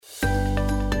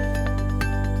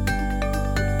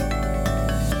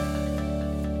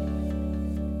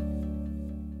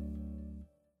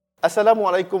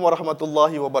Assalamualaikum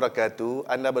warahmatullahi wabarakatuh.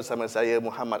 Anda bersama saya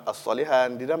Muhammad As-Solihan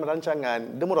di dalam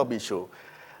rancangan The Murabi Show.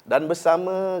 Dan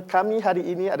bersama kami hari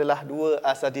ini adalah dua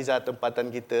asatizah tempatan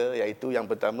kita, iaitu yang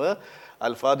pertama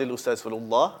Al-Fadhil Ustaz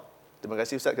Fulullah. Terima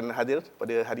kasih Ustaz kerana hadir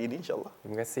pada hari ini, insyaAllah.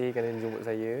 Terima kasih kerana jemput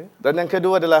saya. Dan yang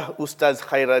kedua adalah Ustaz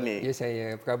Khairani. Ya,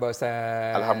 saya. Apa khabar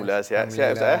Ustaz? Alhamdulillah, sihat.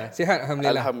 Sihat Ustaz? Sihat,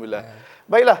 Alhamdulillah. Alhamdulillah.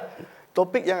 Baiklah,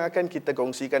 topik yang akan kita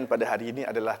kongsikan pada hari ini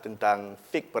adalah tentang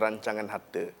fik perancangan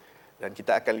harta. Dan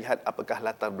kita akan lihat apakah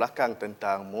latar belakang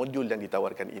tentang modul yang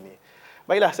ditawarkan ini.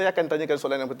 Baiklah, saya akan tanyakan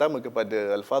soalan yang pertama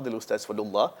kepada Al-Fadhil Ustaz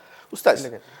Fadullah. Ustaz,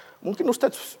 mungkin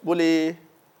Ustaz boleh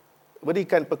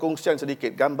berikan perkongsian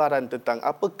sedikit gambaran tentang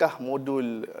apakah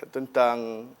modul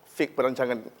tentang fik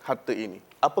perancangan harta ini.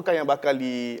 Apakah yang bakal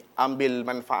diambil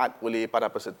manfaat oleh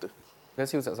para peserta? Terima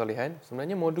kasih Ustaz Solihan.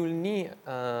 Sebenarnya modul ni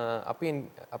apa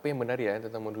yang menarik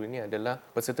tentang modul ini adalah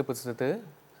peserta-peserta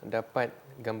dapat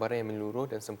gambaran yang menyeluruh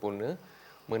dan sempurna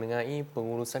mengenai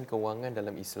pengurusan kewangan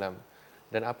dalam Islam.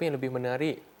 Dan apa yang lebih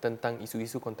menarik tentang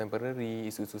isu-isu kontemporari,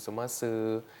 isu-isu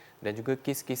semasa dan juga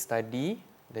kes-kes study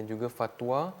dan juga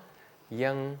fatwa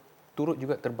yang turut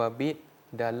juga terbabit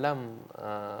dalam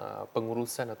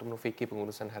pengurusan atau fikir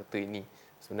pengurusan harta ini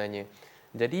sebenarnya.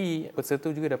 Jadi peserta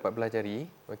juga dapat belajari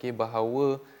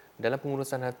bahawa dalam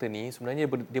pengurusan harta ni sebenarnya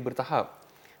dia bertahap.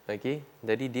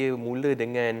 Jadi dia mula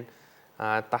dengan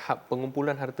tahap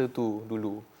pengumpulan harta tu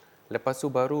dulu. Lepas tu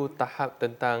baru tahap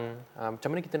tentang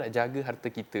macam mana kita nak jaga harta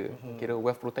kita, kira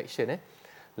wealth protection.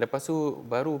 Lepas tu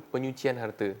baru penyucian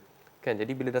harta. Kan,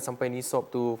 jadi bila dah sampai nisab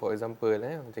tu, for example,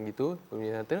 macam gitu,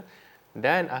 penyucian harta.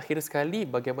 Dan akhir sekali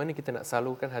bagaimana kita nak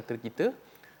salurkan harta kita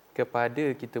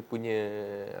kepada kita punya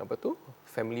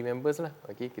family members lah.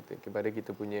 Kepada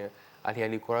kita punya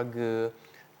ahli-ahli keluarga,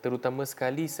 terutama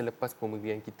sekali selepas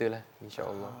pemerigian kita lah,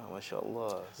 insya-Allah.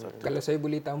 Masya-Allah. Kalau saya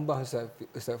boleh tambah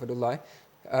Ustaz Fadullah,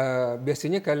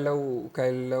 biasanya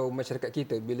kalau masyarakat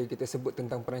kita bila kita sebut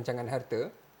tentang perancangan harta,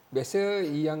 biasa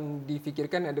yang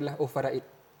difikirkan adalah faraid.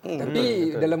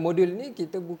 Tapi dalam modul ni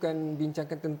kita bukan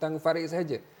bincangkan tentang faraid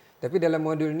saja. Tapi dalam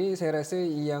modul ni saya rasa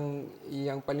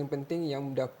yang paling penting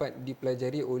yang dapat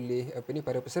dipelajari oleh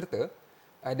para peserta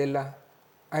adalah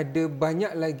ada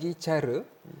banyak lagi cara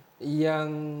yang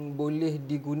boleh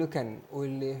digunakan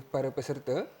oleh para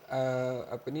peserta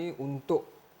untuk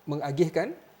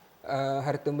mengagihkan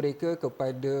harta mereka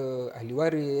kepada ahli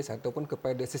waris ataupun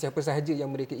kepada sesiapa sahaja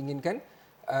yang mereka inginkan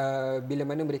bila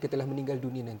mana mereka telah meninggal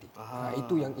dunia nanti.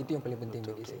 Itu yang paling penting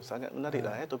bagi saya. Sangat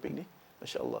menariklah topik ni.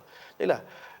 Masya-Allah. Baiklah.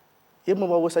 Ia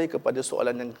membawa saya kepada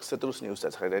soalan yang seterusnya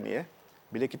Ustaz Khairani.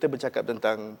 Bila kita bercakap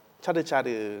tentang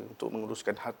cara-cara untuk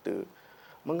menguruskan harta,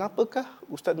 mengapakah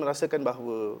Ustaz merasakan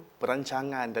bahawa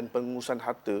perancangan dan pengurusan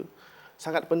harta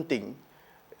sangat penting,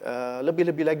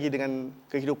 lebih-lebih lagi dengan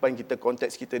kehidupan kita,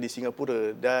 konteks kita di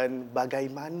Singapura, dan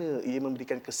bagaimana ia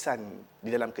memberikan kesan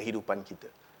di dalam kehidupan kita?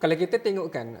 Kalau kita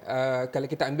tengokkan, kalau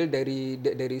kita ambil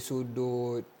dari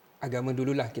sudut agama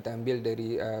dululah, kita ambil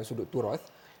dari sudut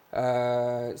turath.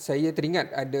 Saya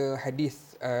teringat ada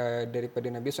hadis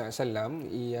daripada Nabi SAW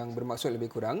yang bermaksud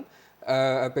lebih kurang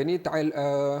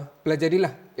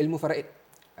pelajarilah ilmu faraid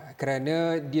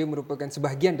kerana dia merupakan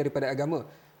sebahagian daripada agama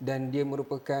dan dia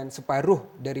merupakan separuh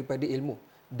daripada ilmu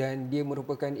dan dia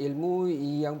merupakan ilmu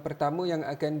yang pertama yang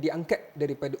akan diangkat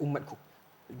daripada umatku.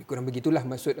 Lebih kurang begitulah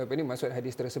maksud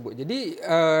hadis tersebut. Jadi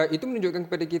itu menunjukkan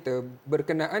kepada kita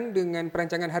berkenaan dengan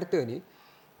perancangan harta ni,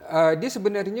 dia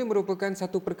sebenarnya merupakan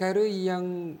satu perkara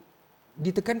yang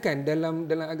ditekankan dalam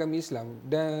agama Islam.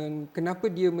 Dan kenapa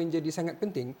dia menjadi sangat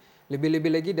penting,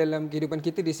 lebih-lebih lagi dalam kehidupan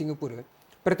kita di Singapura.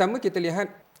 Pertama, kita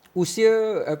lihat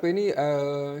usia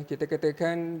kita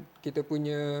katakan kita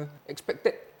punya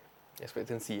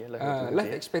Expectancy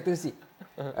life expectancy.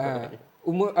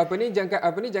 Umur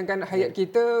jangkaan hayat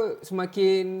kita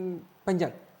semakin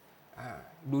panjang.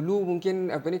 Dulu mungkin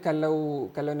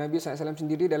kalau Nabi SAW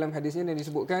sendiri dalam hadisnya yang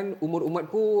disebutkan umur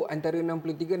umatku antara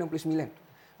 63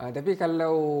 69. Tapi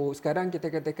kalau sekarang kita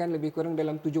katakan lebih kurang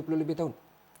dalam 70 lebih tahun.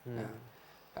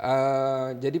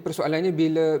 Jadi persoalannya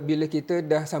bila kita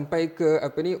dah sampai ke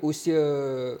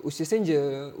usia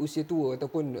senja, usia tua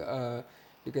ataupun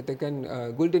dikatakan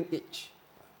golden age,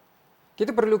 kita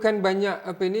perlukan banyak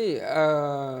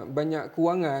banyak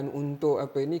kewangan untuk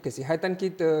kesihatan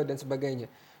kita dan sebagainya.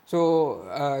 So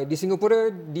di Singapura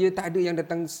dia tak ada yang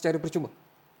datang secara percuma.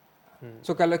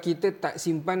 So kalau kita tak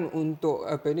simpan untuk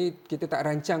kita tak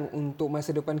rancang untuk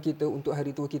masa depan kita, untuk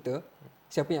hari tua kita,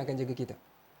 siapa yang akan jaga kita?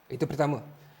 Itu pertama.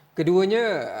 Keduanya,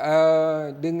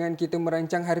 dengan kita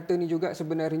merancang harta ni juga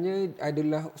sebenarnya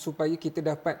adalah supaya kita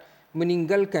dapat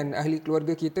meninggalkan ahli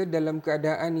keluarga kita dalam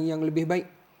keadaan yang lebih baik.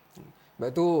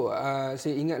 Sebab tu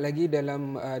saya ingat lagi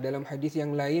dalam hadis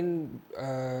yang lain,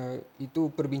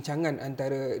 itu perbincangan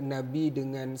antara Nabi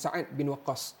dengan Sa'ad bin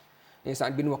Waqqas.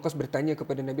 Sa'ad bin Waqqas bertanya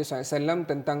kepada Nabi SAW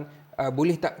tentang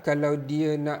boleh tak kalau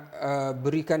dia nak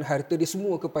berikan harta dia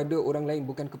semua kepada orang lain,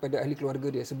 bukan kepada ahli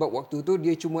keluarga dia. Sebab waktu tu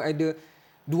dia cuma ada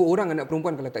 2 orang anak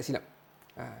perempuan kalau tak silap.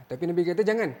 Tapi Nabi kata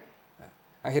jangan.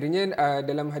 Akhirnya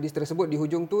dalam hadis tersebut di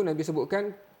hujung tu Nabi sebutkan,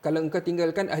 kalau engkau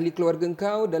tinggalkan ahli keluarga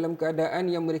engkau dalam keadaan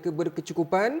yang mereka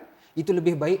berkecukupan, itu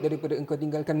lebih baik daripada engkau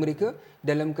tinggalkan mereka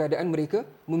dalam keadaan mereka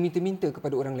meminta-minta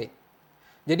kepada orang lain.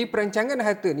 Jadi perancangan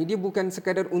harta ni dia bukan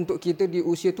sekadar untuk kita di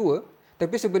usia tua,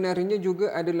 tapi sebenarnya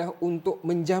juga adalah untuk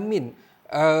menjamin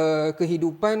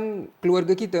kehidupan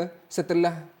keluarga kita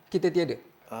setelah kita tiada.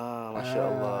 Masya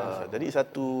Allah. Jadi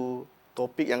satu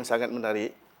topik yang sangat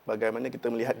menarik, bagaimana kita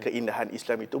melihat keindahan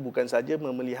Islam itu bukan saja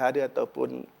memelihara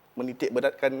ataupun menitik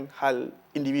beratkan hal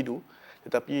individu,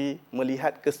 tetapi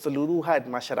melihat keseluruhan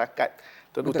masyarakat,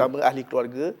 terutama ahli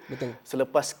keluarga. Betul.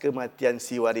 Selepas kematian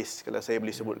si waris, kalau saya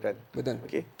boleh sebutkan. Betul.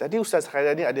 Okey. Tadi Ustaz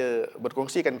Khairani ada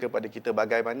berkongsikan kepada kita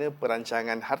bagaimana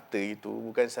perancangan harta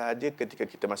itu bukan sahaja ketika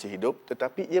kita masih hidup,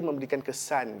 tetapi ia memberikan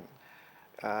kesan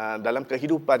dalam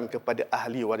kehidupan kepada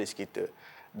ahli waris kita.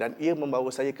 Dan ia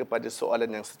membawa saya kepada soalan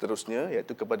yang seterusnya,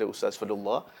 iaitu kepada Ustaz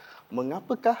Fadlullah.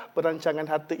 Mengapakah perancangan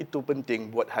harta itu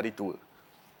penting buat hari tua?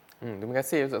 Terima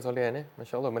kasih Ustaz Solihan.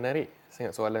 Masya Allah, menarik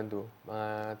sangat soalan tu.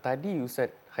 Tadi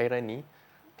Ustaz Khairani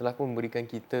telah pun memberikan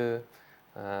kita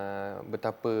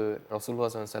betapa Rasulullah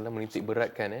SAW menitik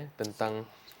beratkan tentang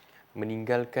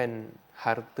meninggalkan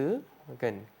harta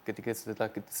kan, ketika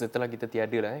setelah kita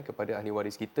tiada lah kepada ahli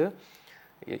waris kita.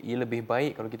 Ia lebih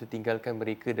baik kalau kita tinggalkan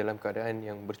mereka dalam keadaan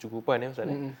yang bercukupan Ustaz,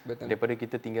 daripada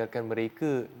kita tinggalkan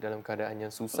mereka dalam keadaan yang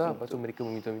susah, lepas tu mereka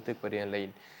meminta-minta kepada yang lain.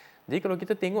 Jadi kalau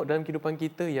kita tengok dalam kehidupan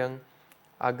kita yang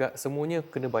agak semuanya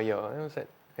kena bayar Ustaz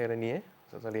Khairani,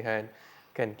 Ustaz Salihan,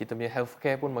 kan kita punya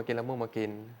healthcare pun makin lama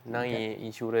makin naik,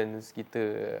 insurans kita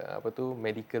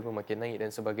medical pun makin naik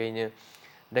dan sebagainya.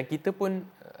 Dan kita pun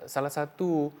salah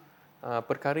satu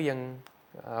perkara yang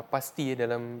pasti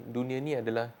dalam dunia ni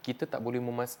adalah kita tak boleh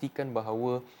memastikan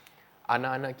bahawa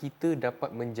anak-anak kita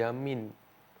dapat menjamin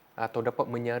atau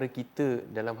dapat menyara kita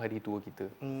dalam hari tua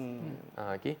kita.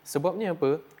 Okay. Sebabnya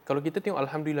apa? Kalau kita tengok,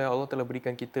 alhamdulillah Allah telah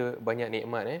berikan kita banyak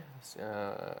nikmat.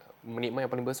 Nikmat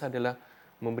yang paling besar adalah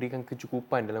memberikan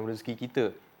kecukupan dalam rezeki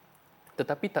kita.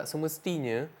 Tetapi tak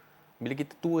semestinya bila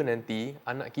kita tua nanti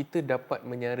anak kita dapat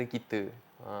menyara kita.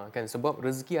 Kan, sebab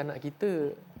rezeki anak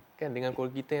kita kan dengan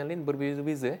keluarga kita yang lain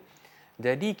berbeza-beza.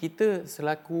 Jadi kita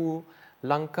selaku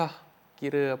langkah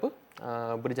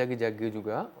berjaga-jaga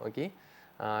juga, okey.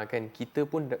 Kan kita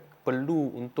pun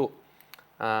perlu untuk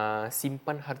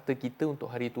simpan harta kita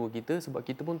untuk hari tua kita, sebab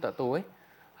kita pun tak tahu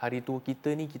hari tua kita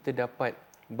ni kita dapat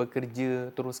bekerja,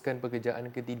 teruskan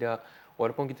pekerjaan ke tidak.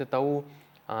 Walaupun kita tahu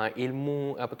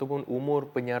ilmu ataupun umur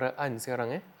penyaraan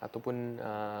sekarang ataupun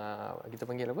kita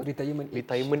panggil apa?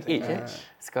 Retirement age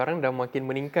sekarang dah makin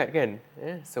meningkat kan,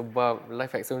 sebab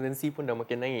life expectancy pun dah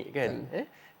makin naik kan,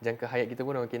 jangka hayat kita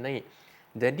pun dah makin naik.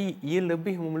 Jadi ia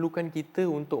lebih memerlukan kita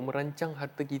untuk merancang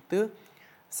harta kita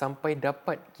sampai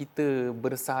dapat kita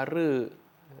bersara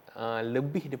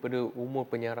lebih daripada umur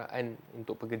penyaraan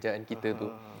untuk pekerjaan kita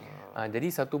tu. Jadi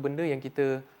satu benda yang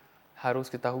kita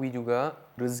harus ketahui juga,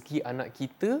 rezeki anak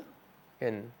kita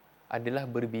kan adalah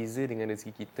berbeza dengan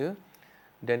rezeki kita,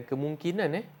 dan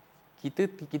kemungkinan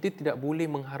kita tidak boleh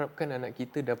mengharapkan anak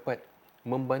kita dapat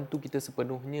membantu kita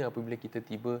sepenuhnya apabila kita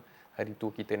tiba hari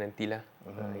tua kita nantilah.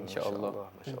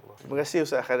 Insya-Allah. Masya-Allah. Terima kasih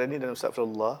Ustaz Khairani dan Ustaz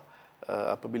Fadlullah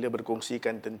apabila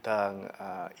berkongsikan tentang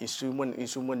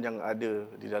instrumen-instrumen yang ada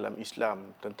di dalam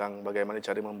Islam tentang bagaimana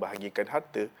cara membahagikan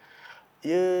harta.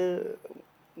 Ia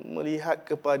melihat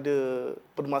kepada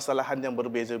permasalahan yang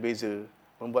berbeza-beza,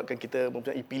 membuatkan kita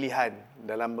mempunyai pilihan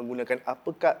dalam menggunakan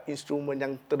apakah instrumen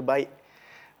yang terbaik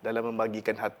dalam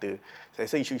membagikan harta. Saya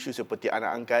rasa isu-isu seperti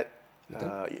anak angkat,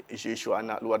 isu-isu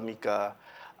anak luar nikah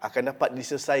akan dapat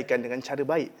diselesaikan dengan cara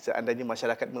baik seandainya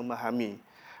masyarakat memahami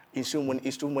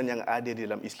instrumen-instrumen yang ada di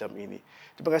dalam Islam ini.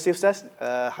 Terima kasih Ustaz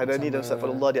Khairani dan Ustaz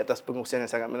Fadlullah di atas pengkongsian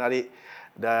yang sangat menarik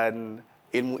dan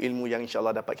ilmu-ilmu yang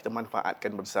insya-Allah dapat kita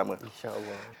manfaatkan bersama.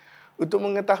 Insya-Allah. Untuk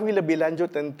mengetahui lebih lanjut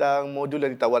tentang modul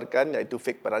yang ditawarkan iaitu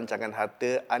Fiqh Perancangan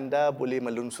Harta, anda boleh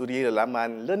melunsuri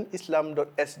laman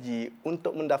learnislam.sg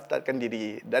untuk mendaftarkan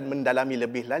diri dan mendalami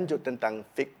lebih lanjut tentang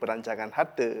Fiqh Perancangan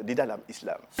Harta di dalam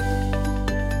Islam.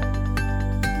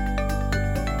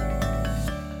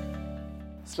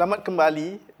 Selamat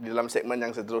kembali di dalam segmen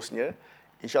yang seterusnya.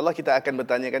 InsyaAllah kita akan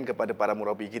bertanyakan kepada para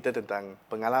murabi kita tentang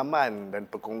pengalaman dan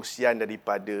perkongsian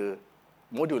daripada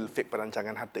modul Fiqh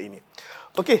Perancangan Harta ini.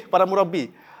 Okey, para murabi,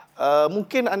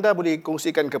 Mungkin anda boleh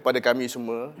kongsikan kepada kami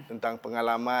semua tentang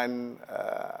pengalaman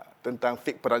tentang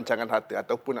fik perancangan harta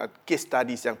ataupun case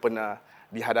studies yang pernah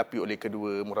dihadapi oleh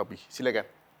kedua murabi. Silakan.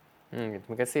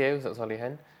 Terima kasih Ustaz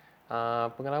Solehan.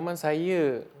 Pengalaman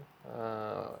saya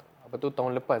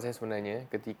tahun lepas sebenarnya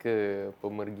ketika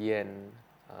pemergian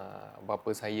bapa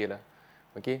saya lah.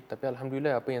 Okey, tapi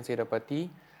alhamdulillah apa yang saya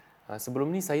dapati sebelum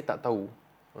ni saya tak tahu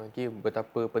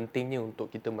betapa pentingnya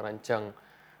untuk kita merancang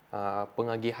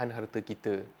pengagihan harta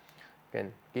kita, kan.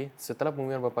 Setelah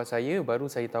pengumuman bapa saya baru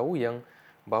saya tahu yang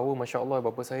bahawa masya-Allah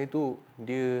bapa saya tu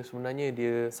dia sebenarnya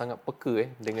dia sangat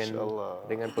peka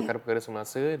dengan perkara-perkara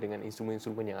semasa, dengan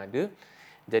instrumen-instrumen yang ada.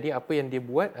 Jadi apa yang dia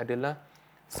buat adalah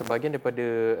sebahagian daripada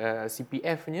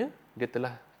CPF-nya dia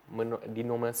telah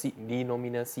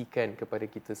dinominasikan kepada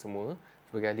kita semua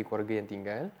sebagai ahli keluarga yang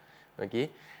tinggal. Okey.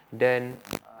 Dan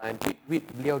duit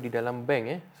beliau di dalam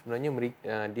bank sebenarnya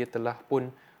dia telah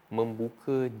pun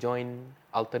membuka joint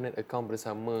alternate account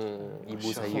bersama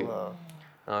ibu saya.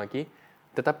 Okey.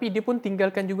 Tetapi dia pun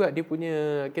tinggalkan juga dia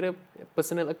punya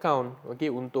personal account,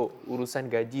 okey, untuk urusan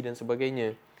gaji dan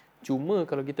sebagainya. Cuma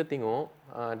kalau kita tengok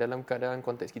dalam keadaan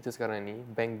konteks kita sekarang ni,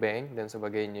 bank-bank dan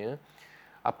sebagainya,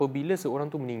 apabila seorang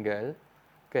tu meninggal,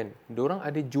 kan, diorang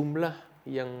ada jumlah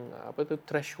yang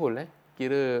threshold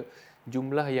kira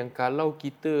jumlah yang kalau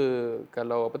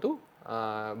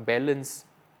balance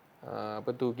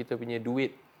kita punya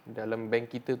duit dalam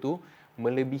bank kita tu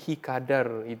melebihi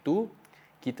kadar itu,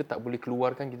 kita tak boleh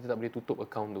keluarkan, kita tak boleh tutup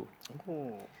akaun tu.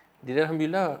 Jadi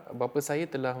alhamdulillah bapa saya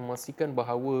telah memastikan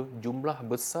bahawa jumlah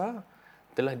besar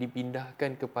telah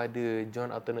dipindahkan kepada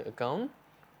joint alternate account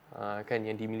kan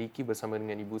yang dimiliki bersama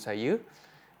dengan ibu saya.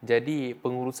 Jadi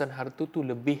pengurusan harta tu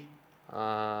lebih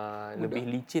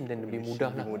licin dan lebih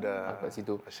mudah kat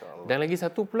situ. Dan lagi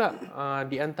satu pula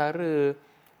di antara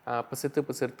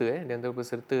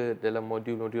peserta-peserta dalam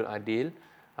modul-modul adil,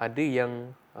 ada yang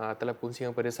telah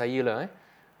kongsikan kepada saya lah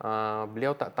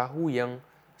beliau tak tahu yang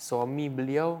suami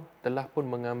beliau telah pun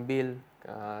mengambil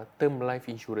term life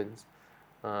insurance.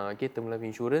 Term life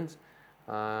insurance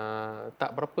tak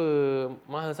berapa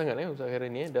mahal sangat Ustaz Khairan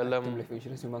ni dalam term life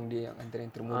insurance memang dia yang antara yang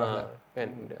termurah lah.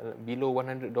 Kan below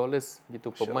 $100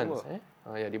 gitu per month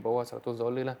di bawah $100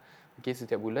 lah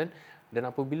setiap bulan. Dan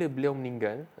apabila beliau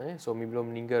meninggal, suami beliau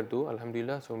meninggal tu,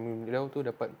 alhamdulillah suami beliau tu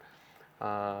dapat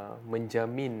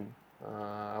menjamin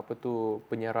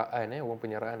penyaraan wang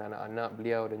penyaraan anak-anak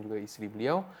beliau dan juga isteri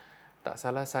beliau. Tak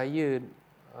salah saya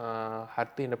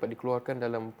harta yang dapat dikeluarkan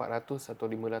dalam 400 atau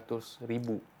 500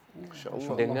 ribu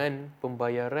dengan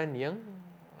pembayaran yang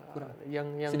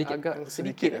agak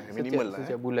sedikit minimal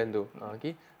setiap bulan tu.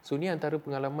 Okey. So ni antara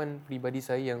pengalaman peribadi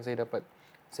saya yang saya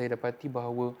dapati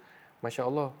bahawa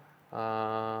masya-Allah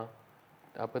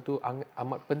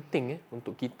amat penting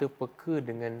untuk kita peka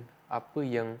dengan apa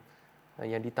yang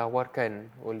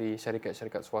ditawarkan oleh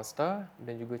syarikat-syarikat swasta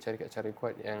dan juga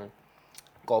syarikat-syarikat yang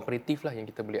kooperatif lah yang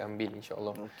kita boleh ambil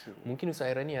insya-Allah. Mungkin Ustaz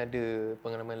Irani ada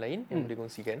pengalaman lain yang boleh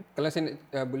kongsikan? Kalau saya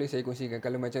boleh saya kongsikan,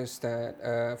 kalau macam Ustaz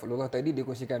Fadlullah tadi dia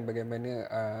kongsikan bagaimana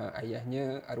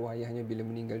arwah ayahnya bila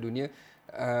meninggal dunia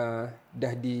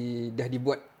dah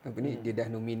dibuat dia dah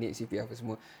nominate CPF apa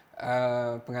semua.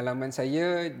 Pengalaman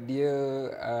saya dia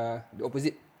the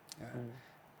opposite.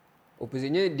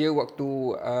 Oppositnya dia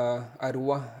waktu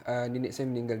arwah nenek saya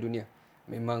meninggal dunia.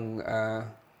 Memang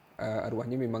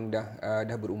arwahnya memang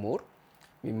dah berumur,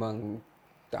 memang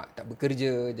tak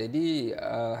bekerja. Jadi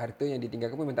harta yang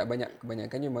ditinggalkan pun memang tak banyak.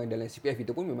 Kebanyakannya memang dalam CPF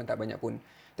itu pun memang tak banyak pun.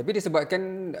 Tapi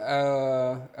disebabkan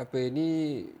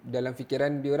dalam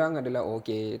fikiran dia orang adalah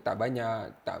okey, tak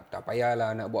banyak, tak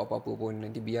payahlah nak buat apa-apa pun,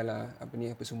 nanti biarlah apa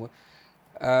semua.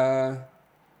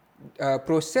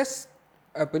 Proses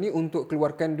untuk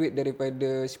keluarkan duit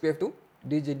daripada CPF tu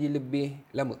dia jadi lebih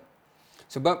lama.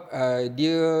 Sebab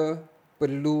dia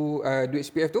perlu duit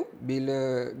CPF tu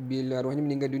bila arwahnya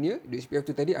meninggal dunia, duit CPF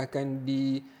tu tadi akan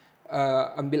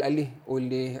diambil alih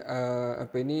oleh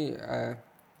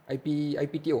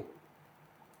IPTO.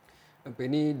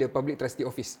 The Public Trustee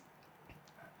Office.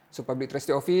 So Public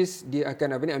Trustee Office dia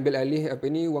akan ambil alih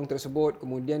wang tersebut,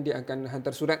 kemudian dia akan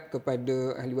hantar surat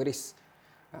kepada ahli waris.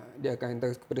 Dia akan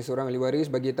hantar kepada seorang ahli waris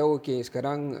bagi tahu okey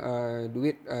sekarang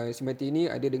duit si mati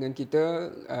ini ada dengan kita,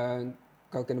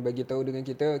 kau kena bagi tahu dengan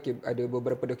kita okey ada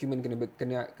beberapa dokumen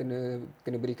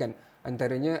kena berikan.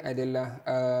 Antaranya adalah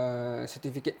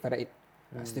sertifikat faraid.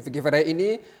 Sertifikat faraid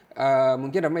ini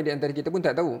mungkin ramai di antara kita pun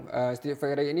tak tahu. Sertifikat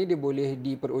faraid ini dia boleh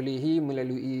diperolehi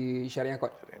melalui syariah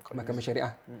court, mahkamah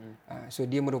syariah. So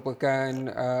dia merupakan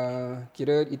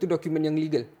kira itu dokumen yang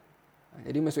legal.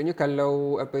 Jadi maksudnya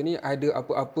kalau ada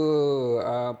apa-apa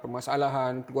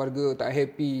permasalahan, keluarga tak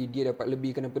happy, dia dapat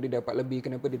lebih, kenapa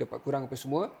dia dapat kurang apa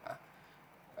semua,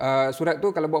 surat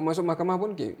tu kalau bawa masuk mahkamah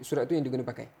pun surat tu yang diguna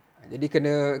pakai. Jadi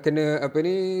kena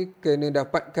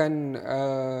dapatkan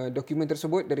dokumen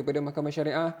tersebut daripada mahkamah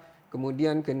syariah,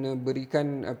 kemudian kena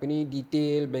berikan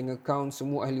detail bank account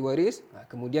semua ahli waris,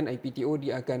 kemudian IPTO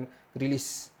dia akan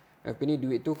release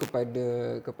duit tu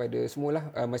kepada semualah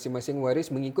masing-masing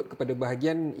waris mengikut kepada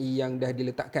bahagian yang dah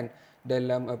diletakkan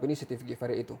dalam sertifikat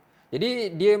faraid itu. Jadi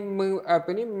dia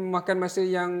makan masa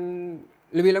yang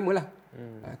lebih lama lah.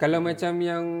 Kalau macam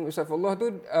yang Ustaz Fadlah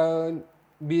tu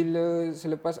bila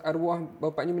selepas arwah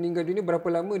bapaknya meninggal dunia, berapa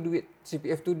lama duit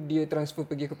CPF tu dia transfer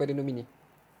pergi kepada nomini?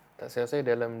 Tak salah saya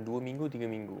dalam 2 minggu, 3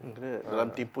 minggu. Dalam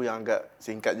tempoh yang agak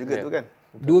singkat juga tu kan.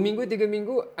 2 minggu, 3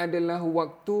 minggu adalah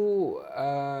waktu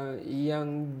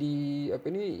yang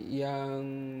yang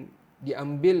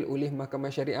diambil oleh mahkamah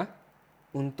syariah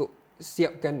untuk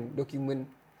siapkan dokumen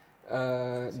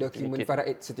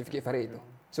faraid, sertifikat faraid itu.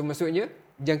 So maksudnya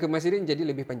jangka masa dia jadi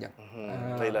lebih panjang.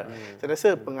 Baiklah. Saya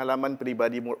rasa pengalaman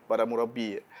peribadi para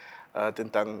murabbi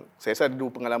tentang, saya rasa ada 2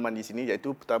 pengalaman di sini,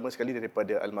 iaitu pertama sekali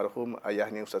daripada almarhum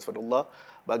ayahnya Ustaz Fadullah,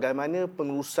 bagaimana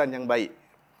pengurusan yang baik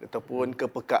ataupun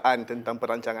kepekaan tentang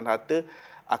perancangan harta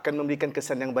akan memberikan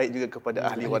kesan yang baik juga kepada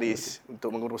ahli waris untuk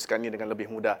menguruskannya dengan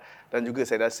lebih mudah. Dan juga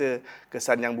saya rasa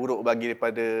kesan yang buruk bagi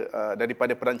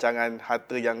daripada perancangan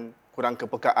harta yang kurang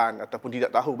kepekaan ataupun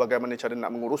tidak tahu bagaimana cara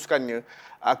nak menguruskannya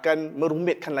akan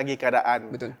merumitkan lagi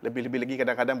keadaan. Betul. Lebih-lebih lagi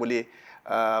kadang-kadang boleh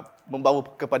membawa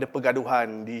kepada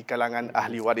pergaduhan di kalangan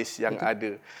ahli waris yang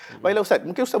ada. Baiklah Ustaz,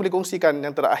 mungkin Ustaz boleh kongsikan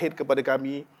yang terakhir kepada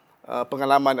kami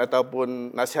pengalaman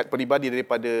ataupun nasihat peribadi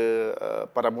daripada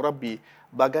para murabbi,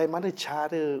 bagaimana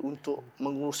cara untuk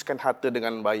menguruskan harta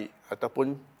dengan baik,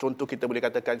 ataupun contoh kita boleh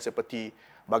katakan seperti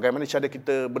bagaimana cara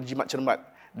kita berjimat cermat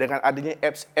dengan adanya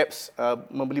apps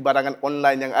membeli barangan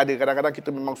online yang ada. Kadang-kadang kita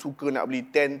memang suka nak beli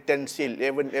 10 sale,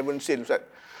 11 sale Ustaz.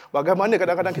 Bagaimana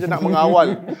kadang-kadang kita nak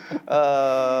mengawal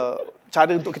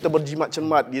cara untuk kita berjimat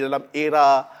cermat di dalam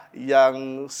era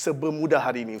yang serba mudah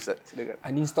hari ini Ustaz? Silakan.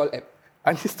 Uninstall app.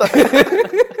 Uninstall.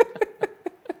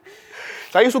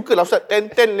 Saya sukalah Ustaz,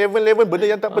 10, 11 benda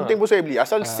yang tak penting pun saya beli.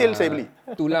 Asal sale saya beli.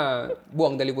 Itulah,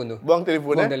 buang telefon tu. Buang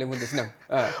telefon. Buang telefon tu, senang.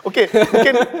 Okey,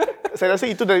 mungkin saya rasa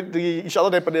itu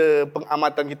insya-Allah daripada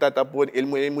pengamatan kita ataupun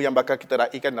ilmu-ilmu yang bakal kita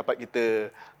raikan dapat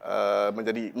kita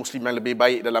menjadi muslim yang lebih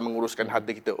baik dalam menguruskan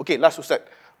harta kita. Okey, last Ustaz.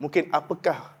 Mungkin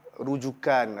apakah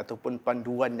rujukan ataupun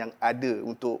panduan yang ada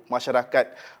untuk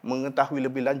masyarakat mengetahui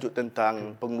lebih lanjut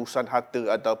tentang pengurusan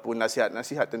harta ataupun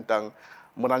nasihat-nasihat tentang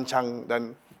merancang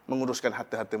dan menguruskan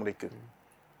harta-harta mereka?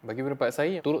 Bagi pendapat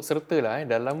saya, turut sertalah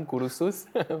dalam kursus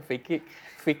fikir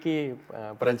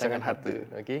perancangan harta.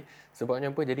 Okey. Sebabnya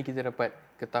apa? Jadi kita dapat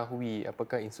ketahui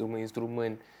apakah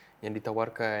instrumen-instrumen yang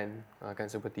ditawarkan, kan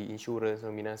seperti insurans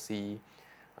nominasi,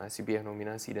 CPF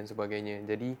nominasi dan sebagainya.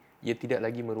 Jadi ia tidak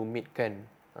lagi merumitkan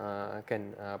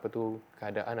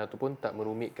keadaan ataupun tak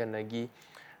merumitkan lagi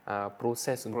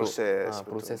proses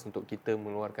untuk kita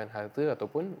mengeluarkan harta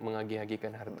ataupun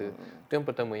mengagih-agihkan harta. Itu yang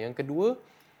pertama. Yang kedua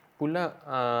pula,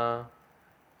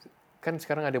 kan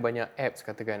sekarang ada banyak apps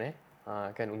katakan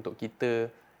kan untuk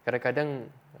kita kadang-kadang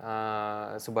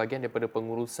sebahagian daripada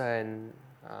pengurusan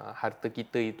harta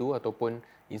kita itu ataupun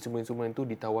instrumen-instrumen itu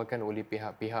ditawarkan oleh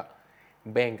pihak-pihak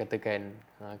bank katakan,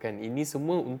 kan ini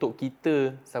semua untuk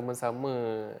kita sama-sama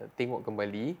tengok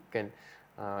kembali kan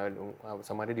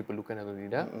sama ada diperlukan atau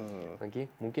tidak. Okey,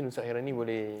 mungkin Ustaz Hairani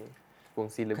boleh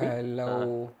kongsi lebih.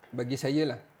 Kalau bagi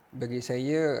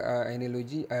saya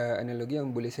analogi yang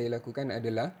boleh saya lakukan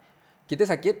adalah kita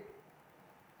sakit,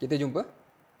 kita jumpa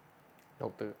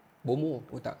doktor. Bomo,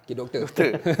 tak, doktor.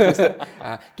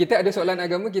 Kita ada soalan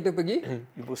agama, kita pergi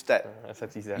Ibu Ustaz,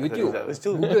 Asatizah. YouTube,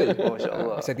 Betul. Google.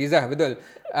 Masya-Allah. Asatizah, betul.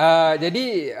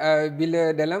 Jadi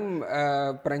bila dalam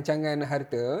perancangan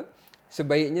harta,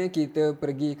 sebaiknya kita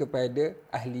pergi kepada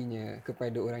ahlinya,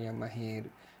 kepada orang yang mahir.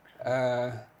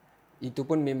 Itu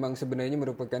pun memang sebenarnya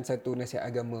merupakan satu nasihat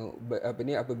agama.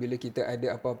 Apabila kita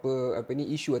ada apa-apa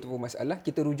isu ataupun masalah,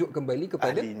 kita rujuk kembali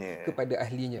kepada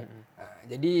ahlinya.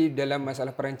 Jadi dalam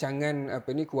masalah perancangan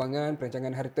kewangan,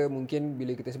 perancangan harta, mungkin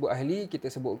bila kita sebut ahli,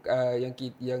 kita sebut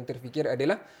yang terfikir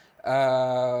adalah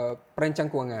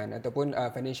perancang kewangan ataupun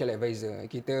financial advisor.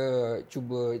 Kita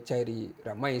cuba cari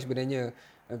ramai sebenarnya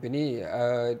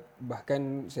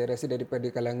bahkan saya rasa daripada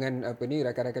kalangan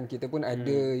rakan-rakan kita pun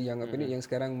ada yang yang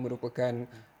sekarang merupakan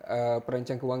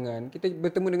perancang kewangan. Kita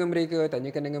bertemu dengan mereka,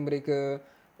 tanyakan dengan mereka.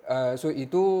 So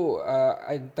itu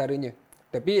antaranya.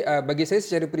 Tapi bagi saya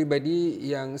secara peribadi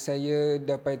yang saya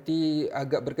dapati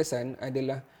agak berkesan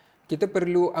adalah kita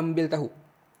perlu ambil tahu.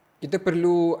 Kita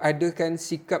perlu adakan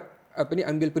sikap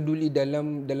ambil peduli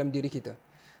dalam diri kita.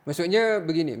 Maksudnya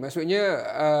begini,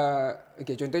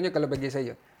 okey, contohnya kalau bagi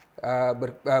saya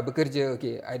bekerja,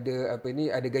 okey,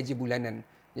 ada gaji bulanan.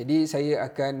 Jadi saya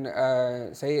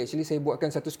buatkan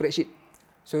satu spreadsheet.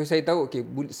 So saya tahu okey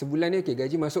sebulan ni okey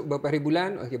gaji masuk berapa hari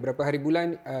bulan, berapa hari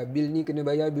bulan bil ni kena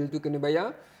bayar, bil tu kena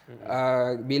bayar.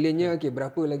 Bilannya okey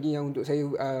berapa lagi yang untuk saya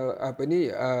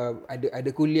ada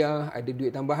kuliah, ada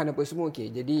duit tambahan apa semua okey.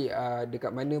 Jadi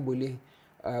dekat mana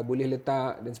boleh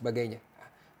letak dan sebagainya.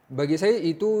 Bagi saya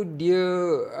itu dia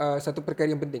satu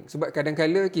perkara yang penting sebab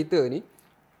kadang-kala kita ni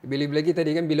bila lagi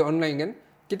tadi kan bila online kan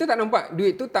kita tak nampak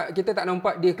duit tu kita tak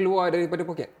nampak dia keluar daripada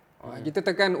poket. Kita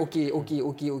tekan okey.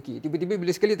 Tiba-tiba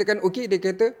bila sekali tekan okey dia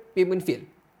kata payment fail.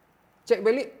 Cek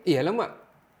balik, alamak.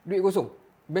 Duit kosong.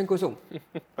 Bank kosong.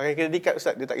 Pakai kredit kad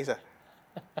Ustaz, dia tak kisah.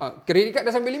 Kredit kad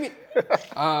dah sampai limit.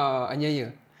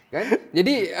 Anyaya. Kan?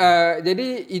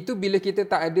 Jadi itu bila kita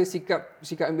tak ada sikap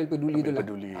ambil peduli itulah.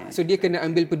 So dia kena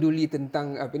ambil peduli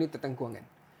tentang tentang kewangan.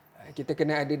 Kita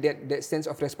kena ada that sense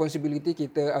of responsibility.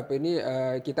 Kita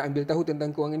kita ambil tahu tentang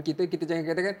kewangan kita. Kita jangan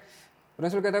katakan orang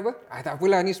selalu kata apa? Tak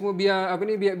apalah ni semua biar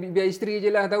isteri je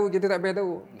lah tahu, kita tak payah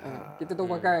tahu. Kita tahu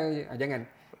pakai. Jangan.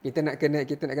 Kita nak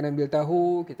kena ambil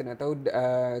tahu, kita nak tahu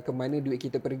ke mana duit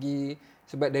kita pergi.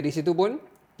 Sebab dari situ pun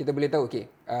kita boleh tahu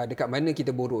dekat mana kita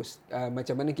boros.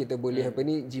 Macam mana kita boleh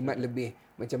jimat lebih.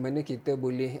 Macam mana kita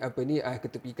boleh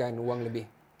ketepikan wang lebih.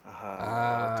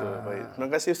 Betul. Baik. Terima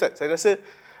kasih Ustaz. Saya rasa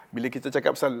bila kita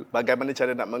cakap pasal bagaimana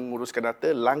cara nak menguruskan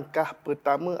harta, langkah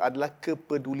pertama adalah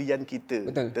kepedulian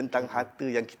kita tentang harta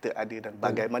yang kita ada dan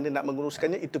bagaimana nak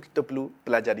menguruskannya, itu kita perlu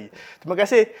pelajari. Terima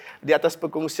kasih di atas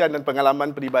perkongsian dan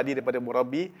pengalaman peribadi daripada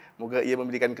Murabi. Moga ia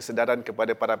memberikan kesedaran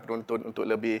kepada para penonton untuk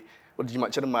lebih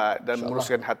berjimat cermat dan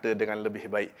menguruskan harta dengan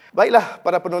lebih baik. Baiklah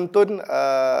para penonton,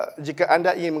 jika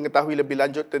anda ingin mengetahui lebih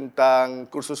lanjut tentang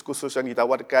kursus-kursus yang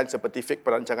ditawarkan seperti fik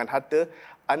perancangan harta,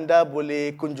 anda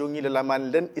boleh kunjungi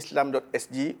laman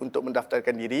learnislam.sg untuk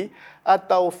mendaftarkan diri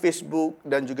atau Facebook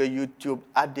dan juga YouTube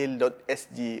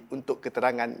adil.sg untuk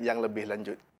keterangan yang lebih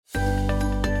lanjut.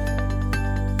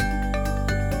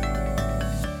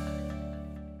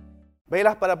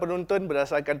 Baiklah para penonton,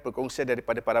 berdasarkan perkongsian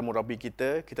daripada para murabi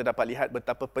kita dapat lihat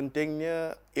betapa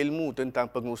pentingnya ilmu tentang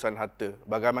pengurusan harta.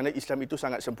 Bagaimana Islam itu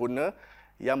sangat sempurna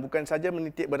yang bukan saja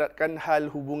menitik beratkan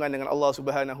hal hubungan dengan Allah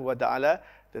Subhanahu Wa Taala,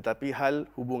 tetapi hal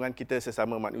hubungan kita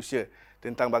sesama manusia.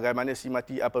 Tentang bagaimana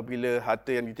simati apabila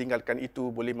harta yang ditinggalkan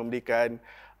itu boleh memberikan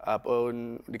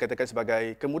dikatakan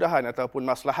sebagai kemudahan ataupun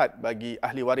maslahat bagi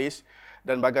ahli waris,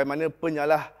 dan bagaimana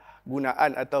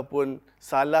penyalahgunaan ataupun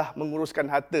salah menguruskan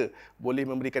harta boleh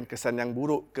memberikan kesan yang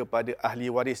buruk kepada ahli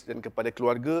waris dan kepada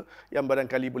keluarga yang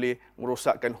barangkali boleh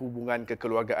merosakkan hubungan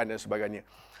kekeluargaan dan sebagainya.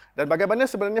 Dan bagaimana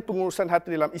sebenarnya pengurusan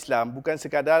harta dalam Islam bukan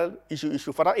sekadar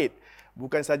isu-isu faraid.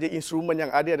 Bukan saja instrumen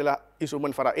yang ada adalah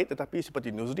instrumen faraid, tetapi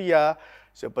seperti nuzriyah,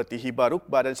 seperti hibah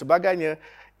rukbah dan sebagainya.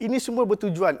 Ini semua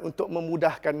bertujuan untuk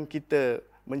memudahkan kita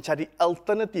mencari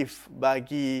alternatif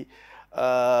bagi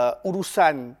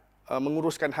urusan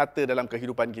menguruskan harta dalam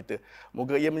kehidupan kita.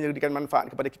 Moga ia menjadikan manfaat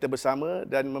kepada kita bersama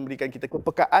dan memberikan kita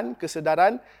kepekaan,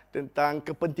 kesedaran tentang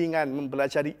kepentingan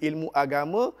mempelajari ilmu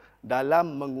agama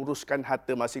dalam menguruskan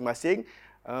harta masing-masing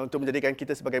untuk menjadikan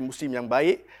kita sebagai muslim yang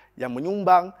baik, yang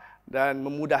menyumbang dan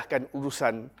memudahkan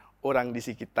urusan orang di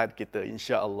sekitar kita,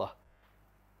 insya-Allah.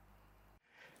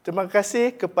 Terima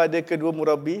kasih kepada kedua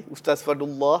murabi, Ustaz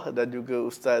Fadullah dan juga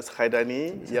Ustaz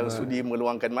Khairani yang sudi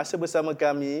meluangkan masa bersama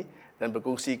kami dan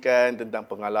berkongsikan tentang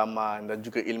pengalaman dan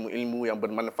juga ilmu-ilmu yang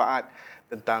bermanfaat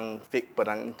tentang fik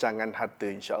perancangan harta,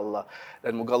 insya-Allah.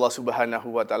 Dan moga Allah Subhanahu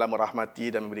Wa Taala merahmati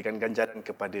dan memberikan ganjaran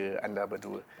kepada anda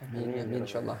berdua. Amin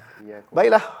insya-Allah.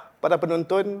 Baiklah para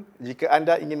penonton, jika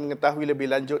anda ingin mengetahui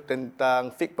lebih lanjut tentang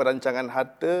fik perancangan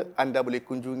harta, anda boleh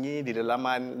kunjungi di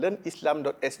laman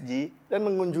learnislam.sg dan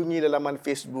mengunjungi laman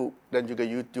Facebook dan juga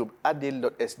YouTube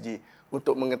adil.sg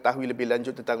untuk mengetahui lebih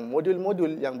lanjut tentang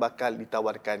modul-modul yang bakal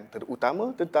ditawarkan,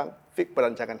 terutama tentang fik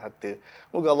perancangan harta.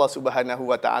 Moga Allah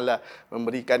Subhanahu Wa Taala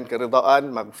memberikan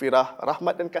keredaan, maghfirah,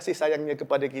 rahmat dan kasih sayangnya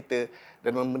kepada kita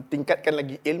dan meningkatkan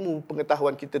lagi ilmu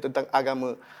pengetahuan kita tentang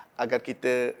agama agar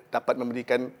kita dapat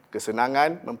memberikan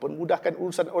kesenangan, mempermudahkan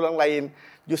urusan orang lain,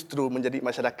 justru menjadi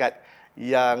masyarakat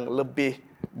yang lebih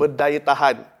berdaya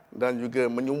tahan dan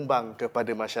juga menyumbang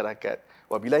kepada masyarakat.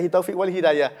 Wabillahi taufiq wal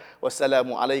hidayah.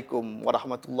 Wassalamualaikum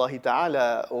warahmatullahi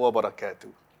taala wabarakatuh.